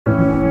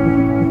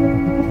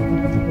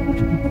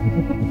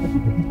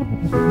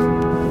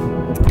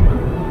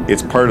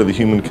It's part of the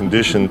human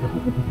condition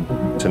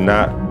to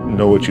not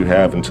know what you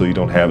have until you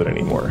don't have it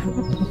anymore.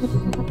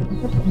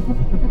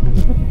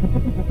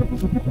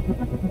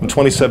 In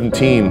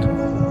 2017,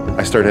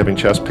 I started having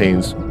chest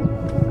pains.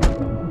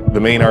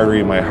 The main artery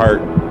in my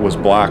heart was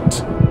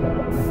blocked.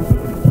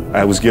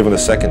 I was given a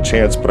second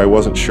chance, but I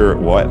wasn't sure at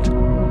what.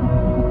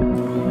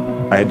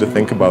 I had to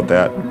think about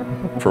that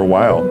for a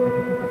while.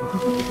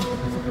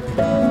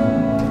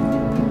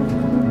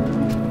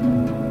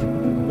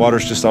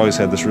 Water's just always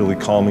had this really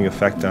calming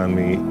effect on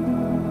me.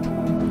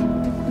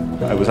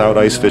 I was out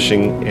ice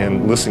fishing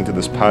and listening to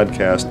this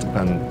podcast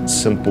on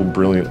simple,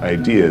 brilliant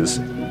ideas.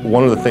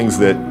 One of the things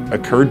that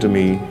occurred to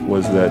me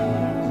was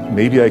that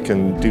maybe I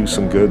can do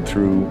some good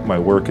through my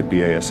work at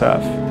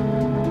BASF.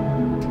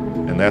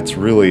 And that's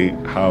really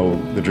how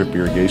the drip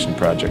irrigation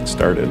project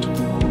started.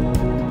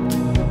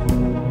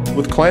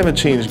 With climate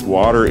change,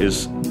 water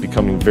is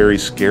becoming very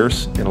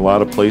scarce in a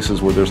lot of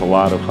places where there's a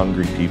lot of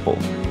hungry people.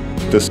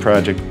 This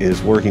project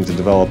is working to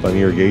develop an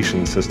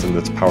irrigation system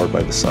that's powered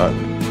by the sun.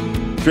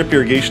 Drip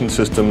irrigation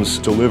systems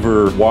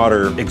deliver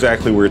water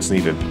exactly where it's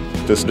needed.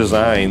 This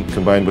design,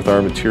 combined with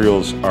our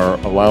materials, are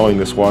allowing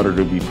this water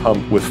to be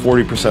pumped with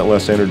 40%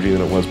 less energy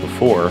than it was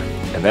before,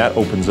 and that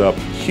opens up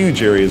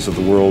huge areas of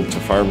the world to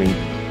farming.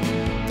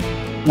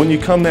 When you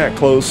come that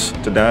close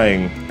to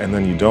dying and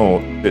then you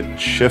don't, it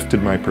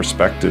shifted my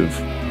perspective.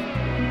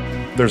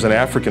 There's an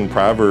African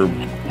proverb,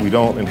 we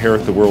don't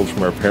inherit the world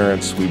from our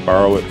parents, we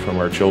borrow it from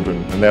our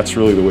children, and that's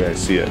really the way I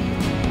see it.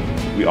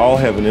 We all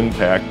have an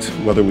impact,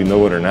 whether we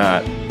know it or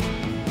not.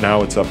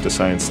 Now it's up to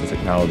science and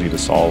technology to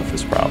solve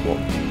this problem.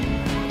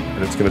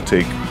 And it's going to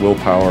take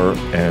willpower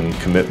and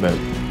commitment.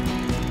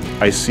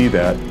 I see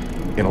that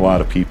in a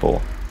lot of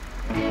people.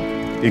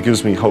 It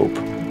gives me hope.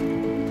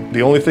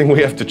 The only thing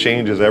we have to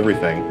change is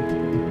everything.